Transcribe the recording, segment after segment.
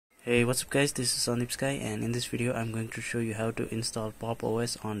Hey, what's up guys, this is Sandeep Sky, and in this video I'm going to show you how to install Pop!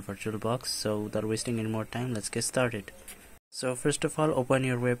 OS on VirtualBox. So without wasting any more time, let's get started. So first of all, open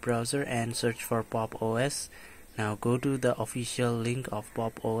your web browser and search for Pop! OS. Now go to the official link of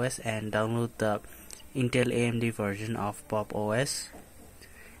Pop! OS and download the Intel AMD version of Pop! OS.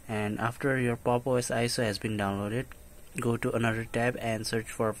 And after your Pop! OS ISO has been downloaded, go to another tab and search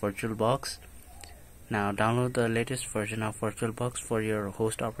for VirtualBox. Now download the latest version of VirtualBox for your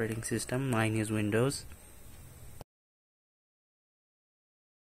host operating system. Mine is Windows.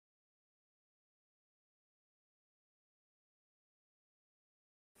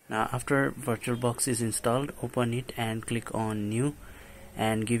 Now after VirtualBox is installed, open it and click on New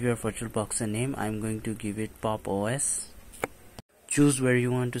and give your VirtualBox a name. I'm going to give it Pop! OS. Choose where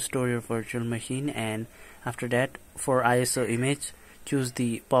you want to store your virtual machine, and after that, for ISO image, choose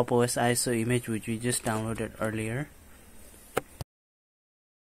the Pop! OS ISO image which we just downloaded earlier.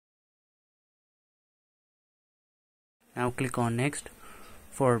 Now click on next.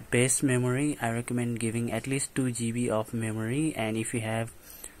 For base memory, I recommend giving at least 2 GB of memory, and if you have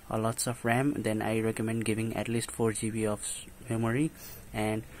lots of RAM, then I recommend giving at least 4 GB of memory.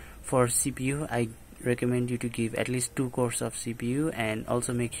 And for CPU, I recommend you to give at least 2 cores of CPU, and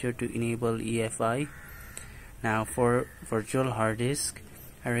also make sure to enable EFI. Now for virtual hard disk,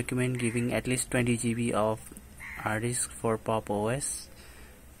 I recommend giving at least 20 GB of hard disk for Pop! OS.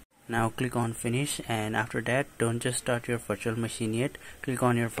 Now click on finish, and after that, don't just start your virtual machine yet. Click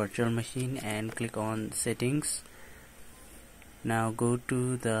on your virtual machine and click on settings. Now go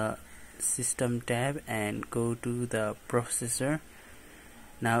to the system tab and go to the processor.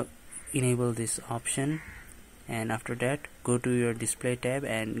 Now enable this option, and after that go to your display tab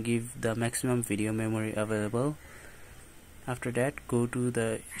and give the maximum video memory available. After that, go to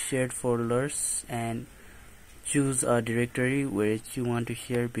the shared folders and choose a directory which you want to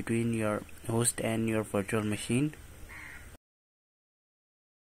share between your host and your virtual machine.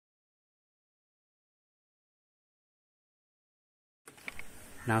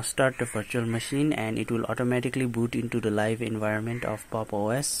 Now start the virtual machine and it will automatically boot into the live environment of Pop!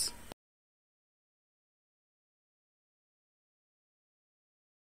 OS.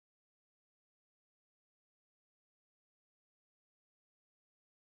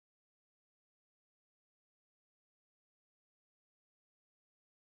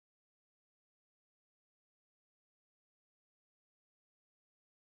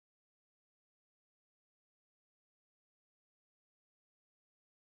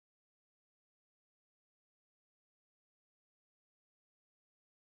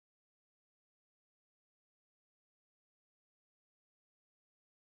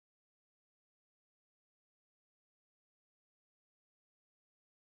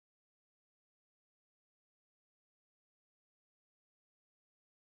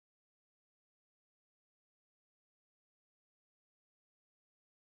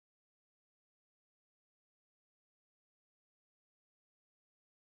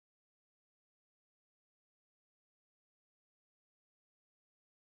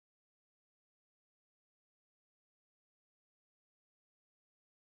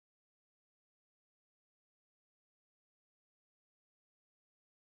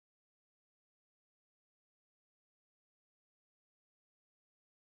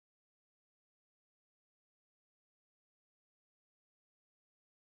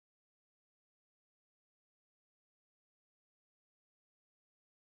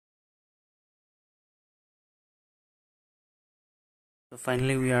 So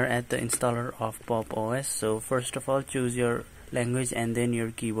finally we are at the installer of Pop! OS. So first of all, choose your language and then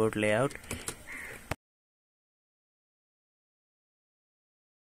your keyboard layout.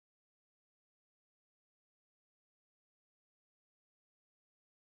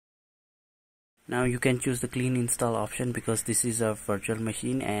 Now you can choose the clean install option because this is a virtual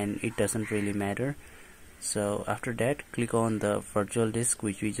machine and it doesn't really matter. So after that, click on the virtual disk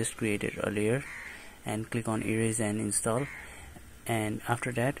which we just created earlier and click on erase and install. And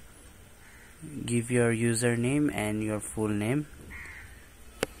after that, give your username and your full name,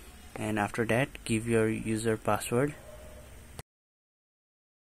 and after that give your user password.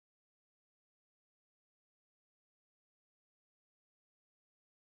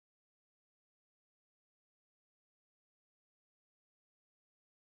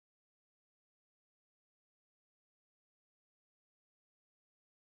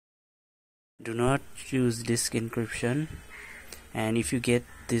 Do not choose disk encryption, and if you get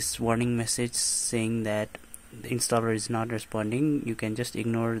this warning message saying that the installer is not responding, you can just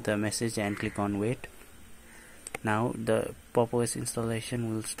ignore the message and click on wait. Now the Pop! OS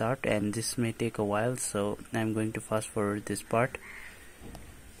installation will start, and this may take a while, so I'm going to fast forward this part.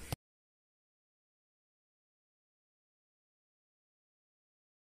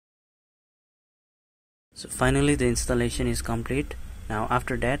 So finally the installation is complete. Now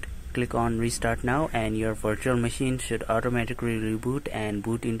after that, click on restart now and your virtual machine should automatically reboot and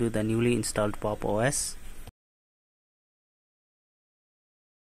boot into the newly installed Pop OS.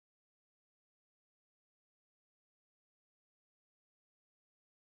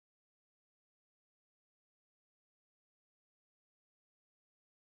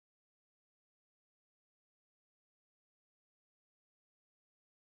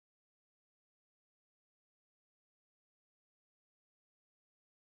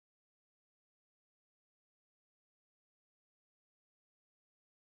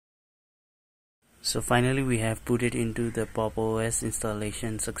 So finally we have booted into the Pop OS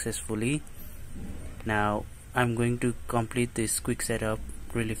installation successfully. Now I'm going to complete this quick setup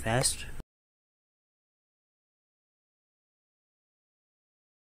really fast.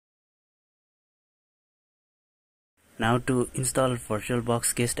 Now to install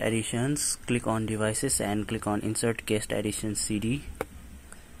VirtualBox guest additions, click on devices and click on insert guest additions CD.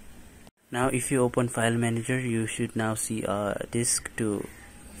 Now if you open file manager, you should now see a disk to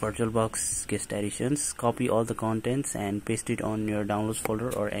VirtualBox guest additions. Copy all the contents and paste it on your downloads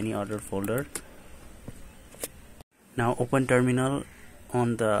folder or any other folder. Now open terminal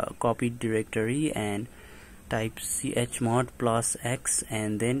on the copied directory and type chmod +x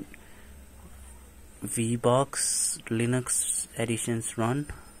and then vbox linux additions run.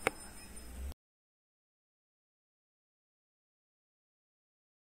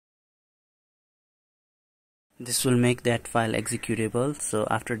 This will make that file executable. So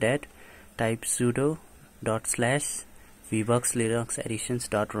after that, type sudo /vbox linux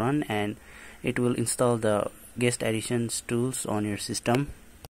additions.run and it will install the guest additions tools on your system.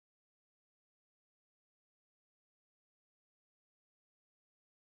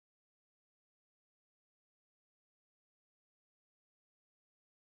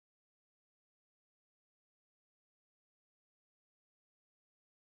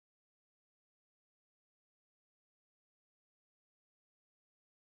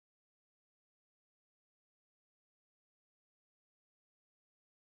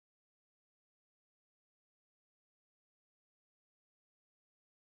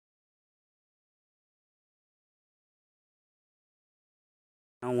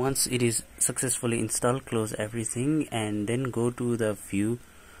 Now once it is successfully installed, close everything and then go to the view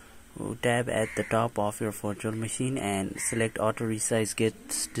tab at the top of your virtual machine and select auto resize get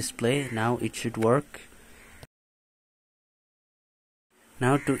display. Now it should work.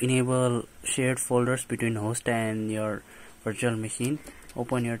 Now to enable shared folders between host and your virtual machine,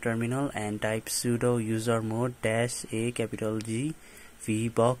 open your terminal and type sudo usermod -a capital G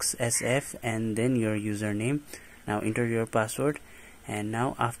vbox sf and then your username. Now enter your password. And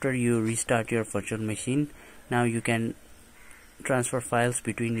now after you restart your virtual machine, now you can transfer files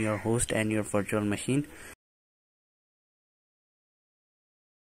between your host and your virtual machine.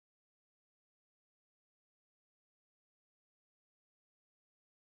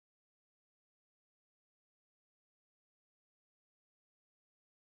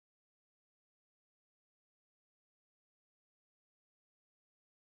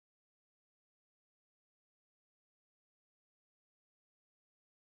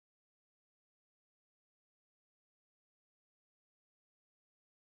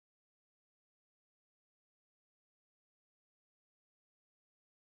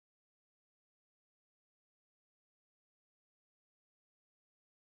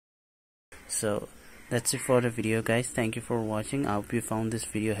 So that's it for the video guys. Thank you for watching. I hope you found this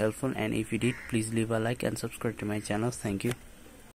video helpful, and if you did, please leave a like and subscribe to my channel. Thank you.